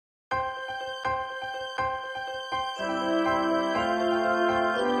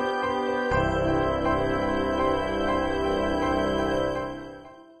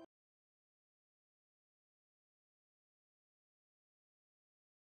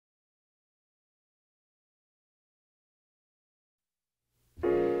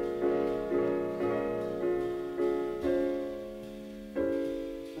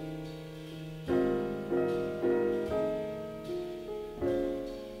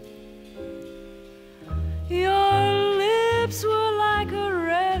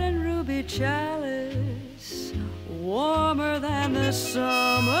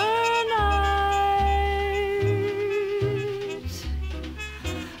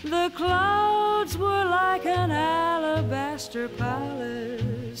The clouds were like an alabaster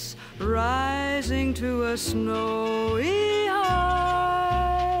palace rising to a snowy height.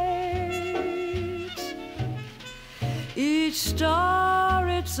 Each star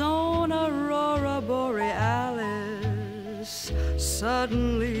its own aurora borealis.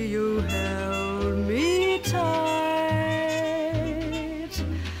 Suddenly you held me tight,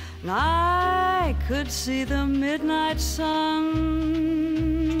 and I could see the midnight sun.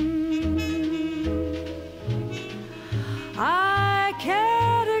 I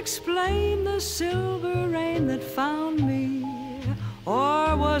can't explain the silver rain that found me,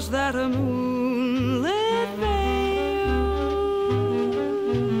 or was that a moonlit veil?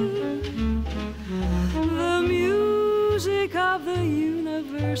 The music of the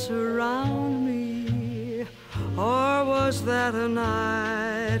universe around me, or was that a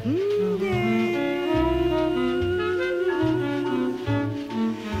nightingale?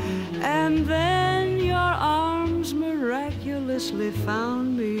 And then your arms miraculously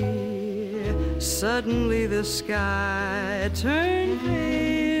found me. Suddenly the sky turned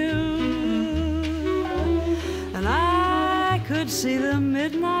pale, and I could see the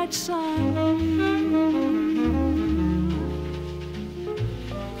midnight sun.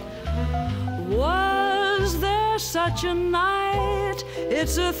 Was there such a night?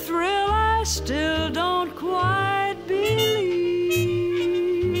 It's a thrill I still don't quite believe.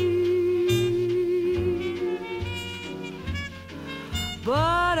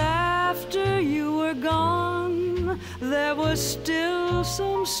 But after you were gone, there was still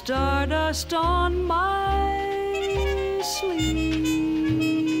some stardust on my sleeve.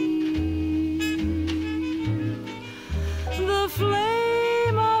 The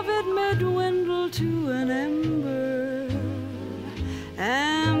flame of it may dwindle to an ember,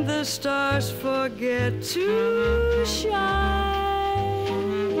 and the stars forget to shine.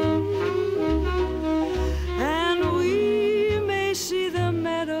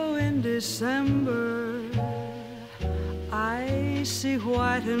 December, I see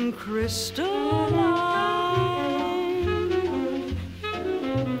white and crystalline.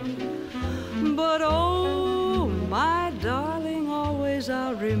 But oh, my darling, always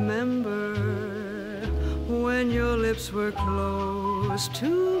I'll remember when your lips were close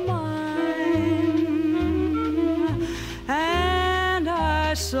to mine, and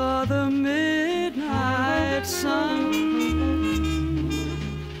I saw the midnight sun.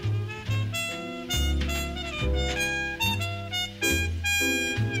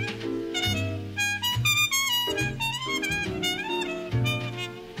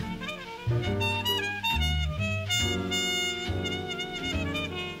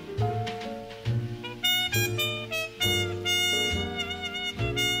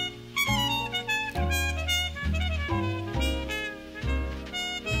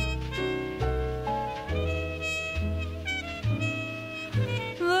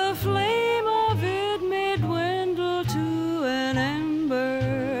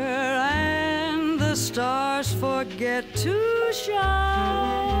 Forget to shine,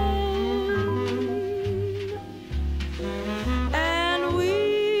 and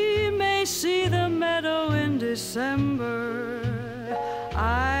we may see the meadow in December.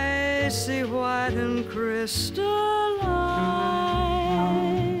 I see white and crystalline.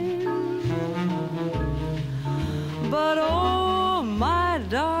 But oh, my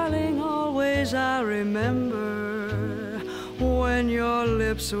darling, always I remember when your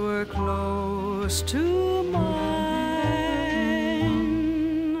lips were close to mine,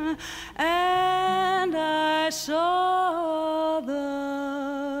 and I saw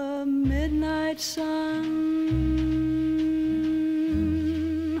the midnight sun,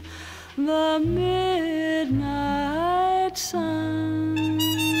 the midnight sun.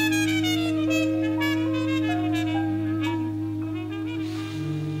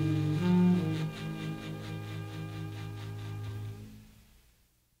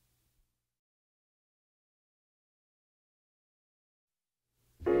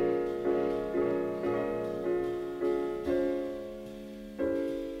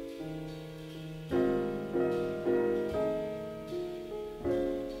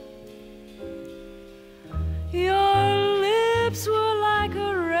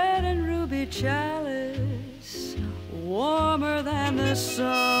 Chalice, warmer than the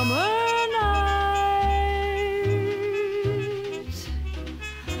summer night.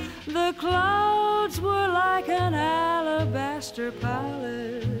 The clouds were like an alabaster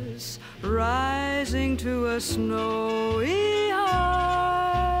palace rising to a snowy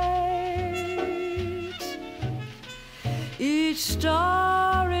height. Each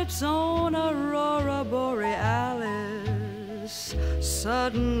star its own aurora borealis.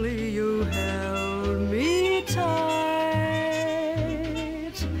 Suddenly you held me tight,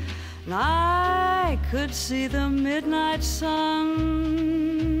 and I could see the midnight sun.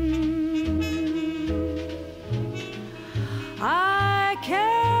 I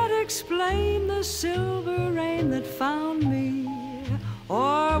can't explain the silver rain that found me,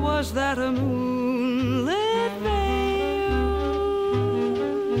 or was that a moonlit veil?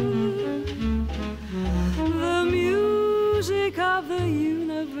 The music of the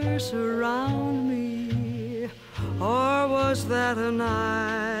universe around me, or was that a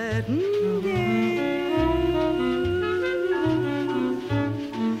nightingale?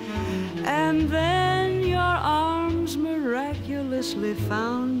 And then your arms miraculously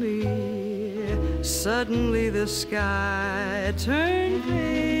found me. Suddenly the sky turned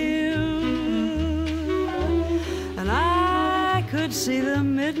pale, and I could see the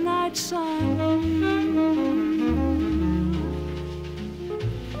midnight sun.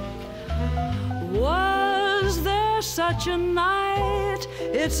 Was there such a night?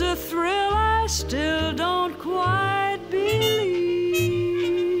 It's a thrill I still don't quite believe.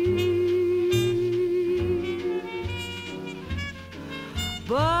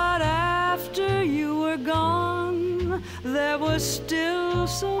 But after you were gone, there was still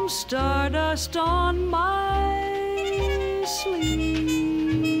some stardust on my sleeve.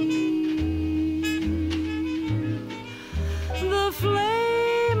 The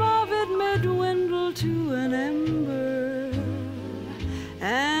flame of it may dwindle to an ember,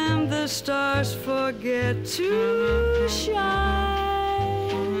 and the stars forget to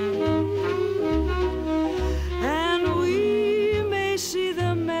shine, and we may see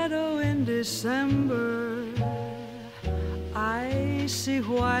the meadow in December, icy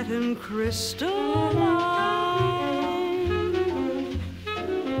white and crystalline.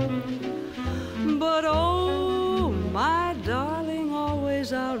 But oh, my darling,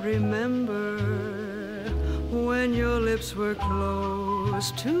 always I'll remember when your lips were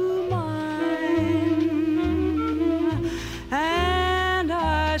close to mine, and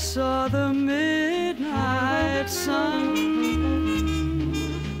I saw the midnight sun.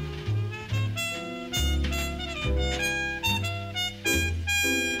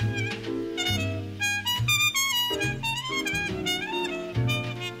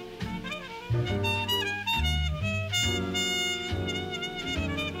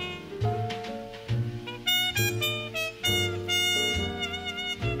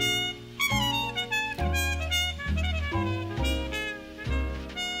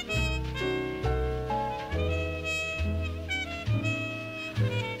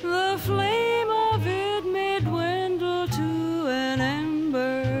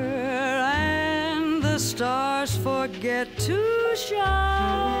 Forget to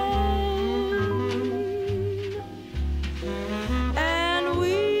shine, and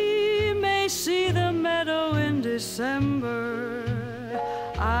we may see the meadow in December,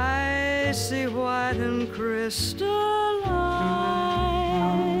 icy white and crystalline.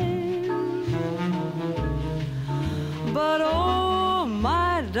 But oh,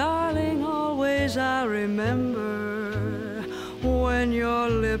 my darling, always I remember when your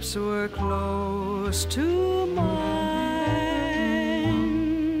lips were close to mine,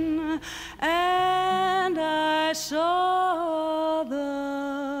 and I saw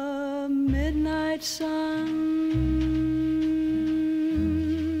the midnight sun,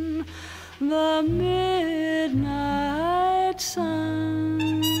 the midnight sun.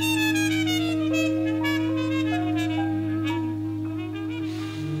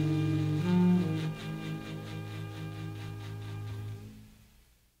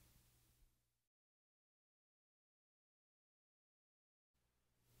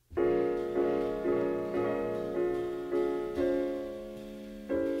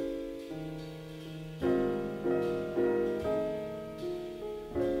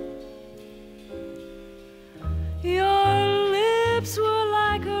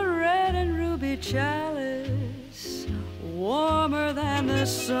 Chalice, warmer than the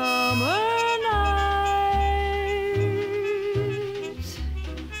summer night.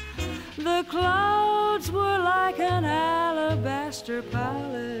 The clouds were like an alabaster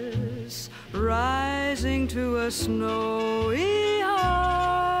palace, rising to a snowy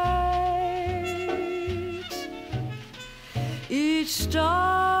height. Each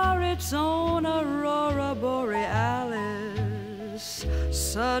star its own aurora borealis.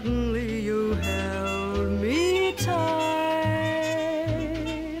 Suddenly you held me tight,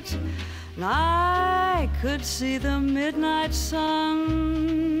 and I could see the midnight sun.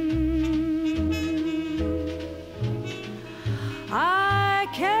 I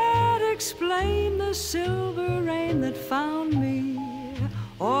can't explain the silver rain that found me,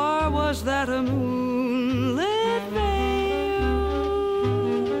 was that a moonlit veil?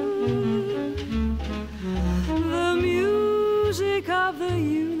 The music of the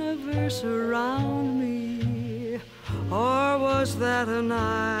universe around me, or was that a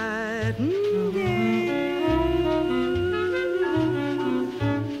nightingale?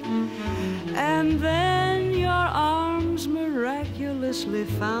 And then your arms miraculously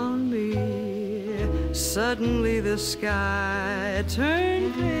found me. Suddenly the sky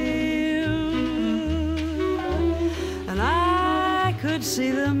turned pale, and I could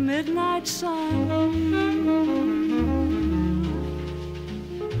see the midnight sun.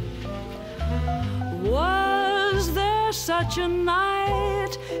 Was there such a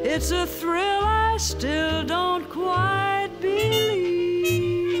night? It's a thrill I still don't quite believe.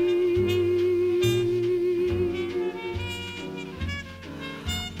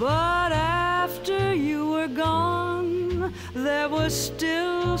 But after you were gone, there was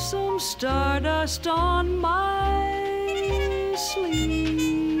still some stardust on my sleeve.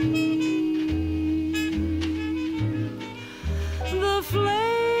 The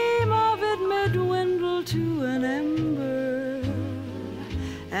flame of it may dwindle to an ember,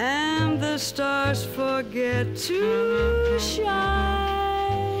 and the stars forget to shine.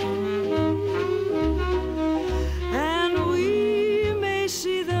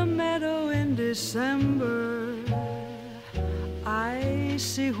 December,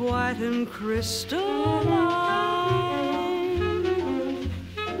 icy white and crystalline.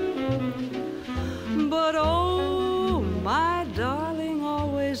 But oh, my darling,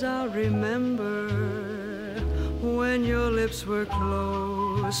 always I'll remember when your lips were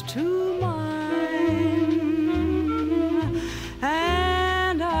close to mine,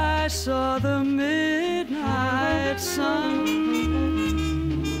 and I saw the midnight sun.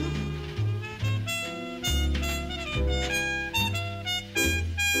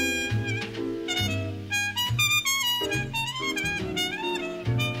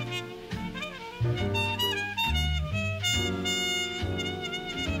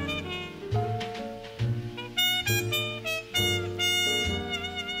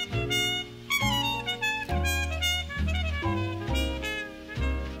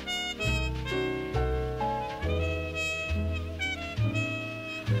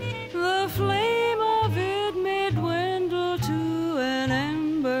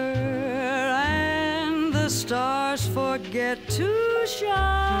 Forget to shine,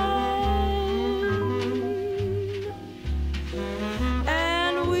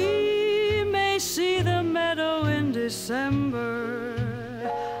 and we may see the meadow in December,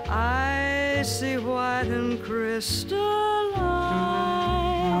 icy white and crystalline.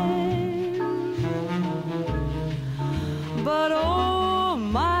 But oh,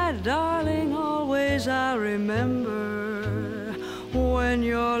 my darling, always I remember when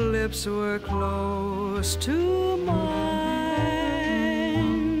your lips were close to mine,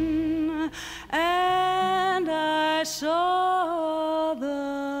 and I saw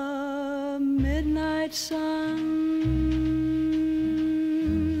the midnight sun,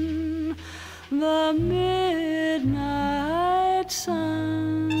 the midnight sun.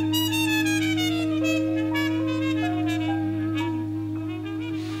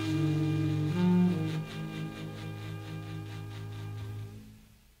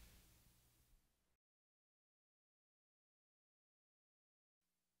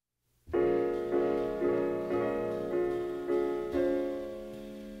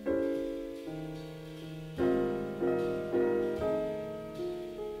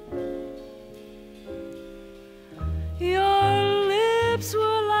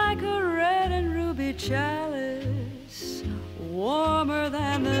 Chalice, warmer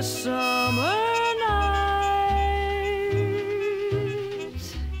than the summer night.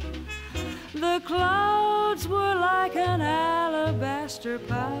 The clouds were like an alabaster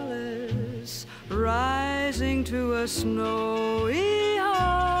palace, rising to a snowy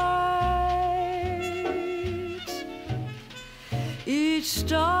height. Each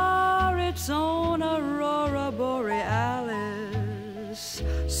star its own aurora borealis.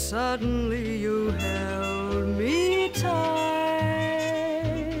 Suddenly you held me tight,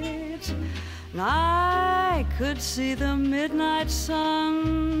 and I could see the midnight sun.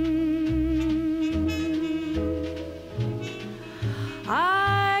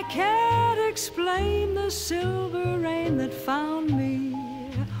 I can't explain the silver rain that found me,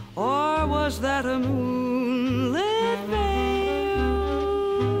 or was that a moonlit veil?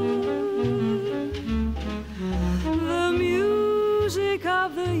 The music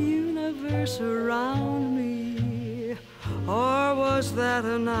of the universe around me, or was that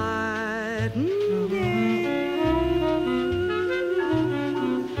a nightingale?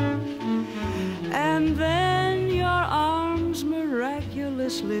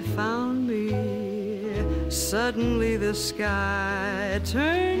 miraculously found me. Suddenly the sky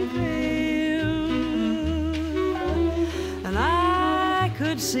turned pale, and I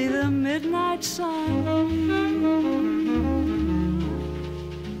could see the midnight sun.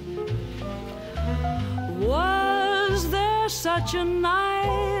 Was there such a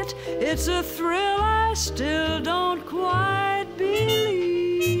night? It's a thrill I still don't quite believe.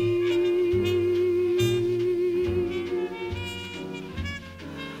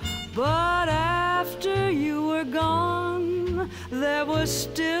 But after you were gone, there was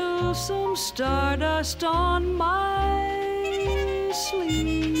still some stardust on my sleeve.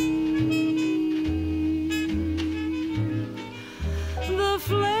 The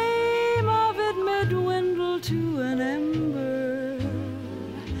flame of it may dwindle to an ember,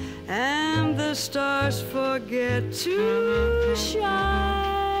 and the stars forget to shine,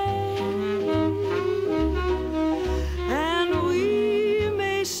 and we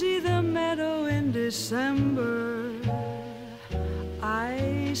may see the meadow in December,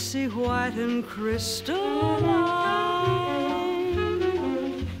 icy white and crystalline.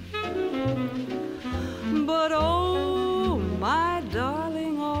 But oh, my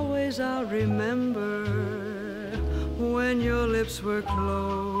darling, always I'll remember when your lips were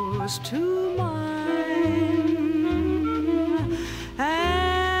close to mine,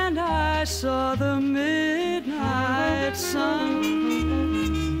 and I saw the midnight sun.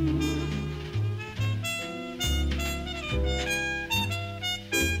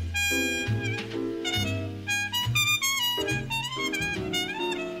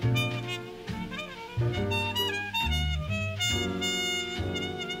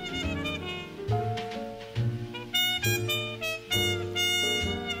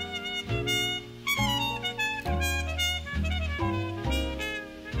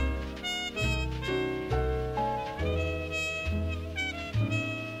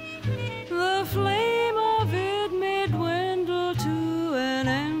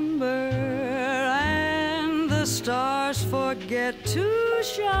 Forget to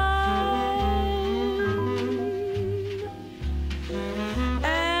shine,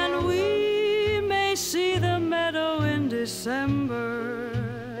 and we may see the meadow in December,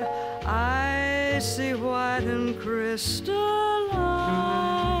 icy white and crystalline.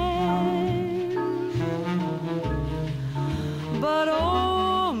 But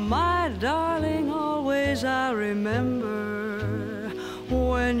oh, my darling, always I remember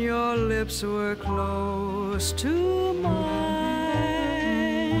when your lips were close to mine,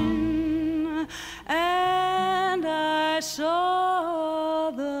 and I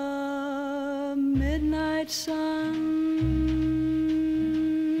saw the midnight sun,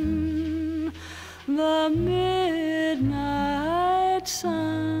 the midnight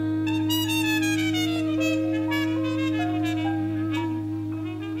sun.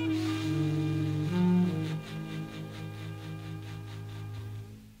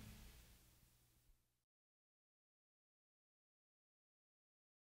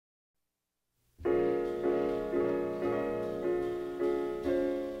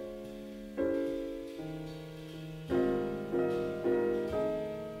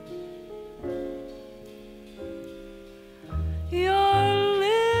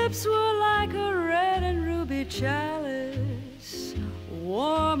 Chalice,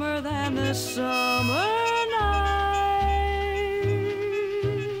 warmer than the summer night.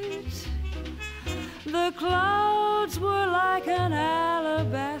 The clouds were like an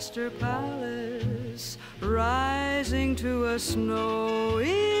alabaster palace, rising to a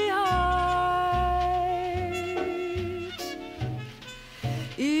snowy height.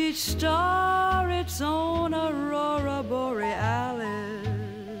 Each star its own aurora borealis.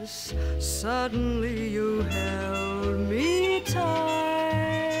 Suddenly you held me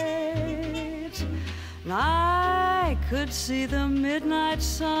tight, and I could see the midnight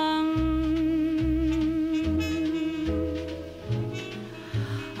sun.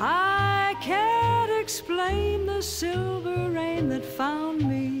 I can't explain the silver rain that found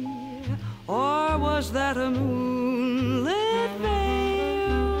me, or was that a moonlit veil?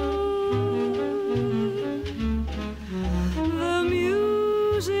 The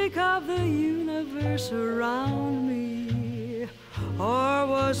music of the universe around me, or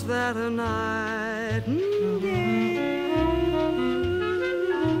was that a nightingale?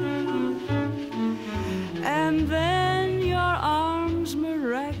 And then your arms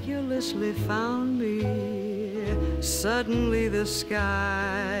miraculously found me. Suddenly the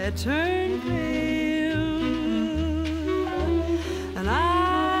sky turned pale, and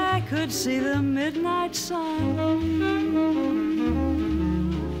I could see the midnight sun.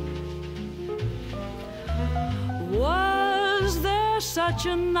 Was there such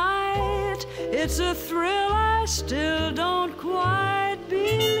a night. It's a thrill I still don't quite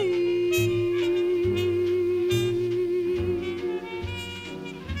believe.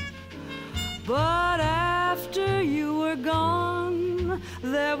 But after you were gone,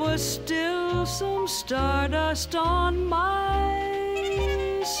 there was still some stardust on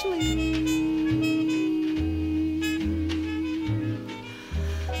my sleeve.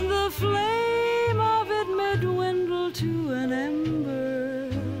 The flame of it may dwindle to an ember,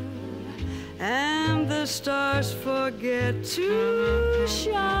 and the stars forget to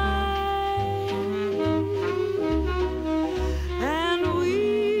shine, and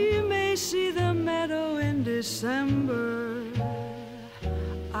we may see the meadow in December,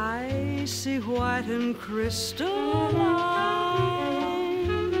 icy white and crystalline.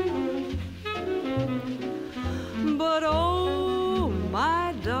 But oh,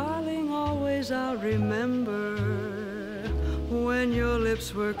 my darling, always I'll remember when your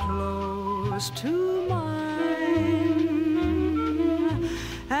lips were close to mine,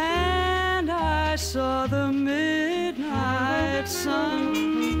 and I saw the midnight sun.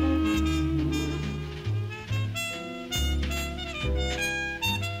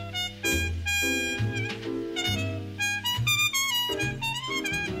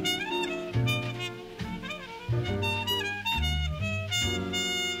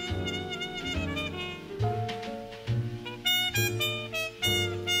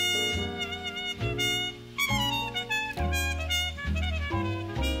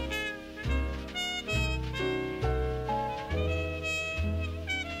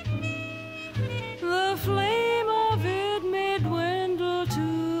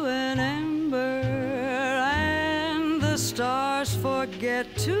 Forget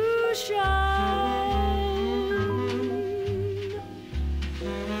to shine,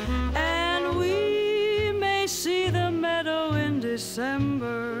 and we may see the meadow in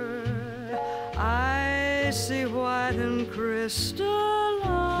December, icy white and crystalline.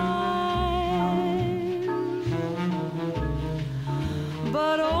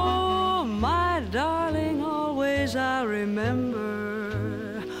 But oh, my darling, always I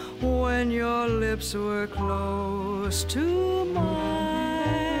remember when your lips were close to mine,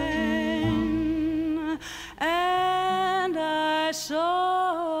 and I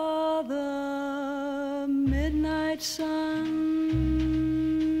saw the midnight sun,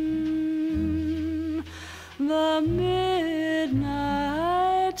 the midnight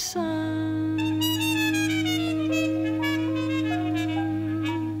sun.